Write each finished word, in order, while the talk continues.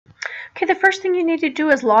Okay, the first thing you need to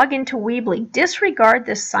do is log into Weebly. Disregard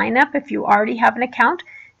this sign up if you already have an account.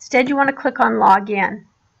 Instead, you want to click on Login.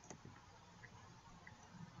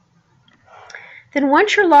 Then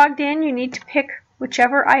once you're logged in, you need to pick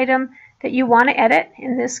whichever item that you want to edit.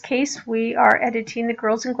 In this case, we are editing the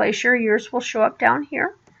Girls in Glacier. Yours will show up down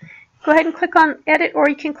here. Go ahead and click on Edit, or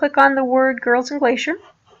you can click on the word Girls in Glacier.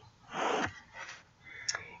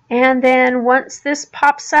 And then once this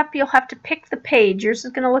pops up, you'll have to pick the page. Yours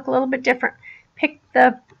is going to look a little bit different. Pick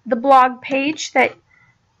the blog page that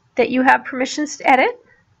you have permissions to edit.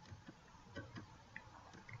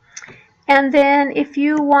 And then if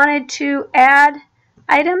you wanted to add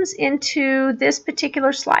items into this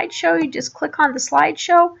particular slideshow, you just click on the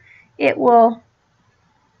slideshow. It will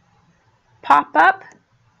pop up.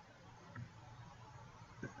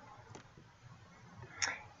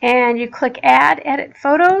 And you click Add, Edit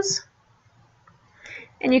Photos.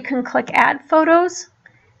 And you can click Add Photos.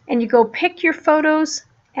 And you go pick your photos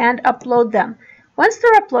and upload them. Once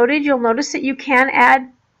they're uploaded, you'll notice that you can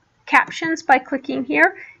add captions by clicking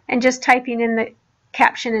here and just typing in the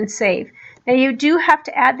caption and save. Now you do have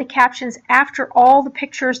to add the captions after all the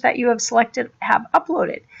pictures that you have selected have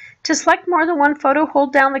uploaded. To select more than one photo,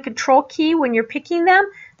 hold down the Control key when you're picking them.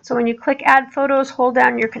 So when you click Add Photos, hold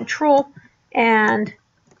down your Control, and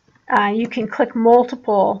you can click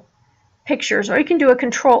multiple pictures, or you can do a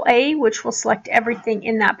Control A, which will select everything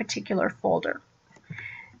in that particular folder.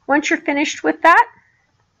 Once you're finished with that,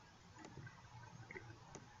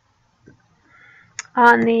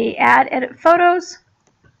 on the Add, Edit Photos,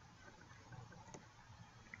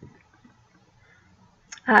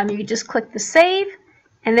 you just click the Save,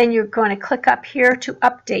 and then you're going to click up here to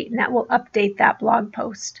Update, and that will update that blog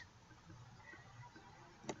post.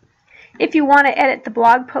 If you want to edit the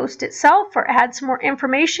blog post itself or add some more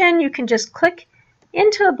information, you can just click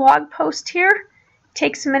into the blog post here. It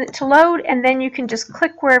takes a minute to load, and then you can just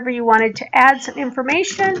click wherever you wanted to add some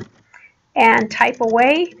information and type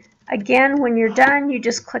away. Again, when you're done, you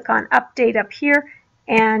just click on Update up here,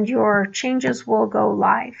 and your changes will go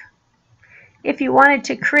live. If you wanted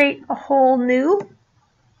to create a whole new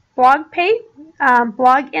blog page,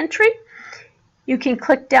 blog entry, you can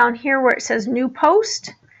click down here where it says New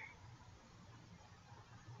Post.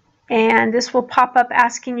 And this will pop up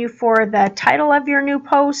asking you for the title of your new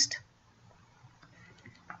post,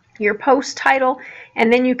 your post title,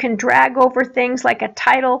 and then you can drag over things like a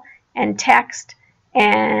title and text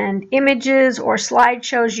and images or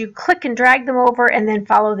slideshows. You click and drag them over and then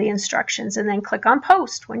follow the instructions and then click on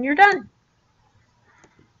Post when you're done.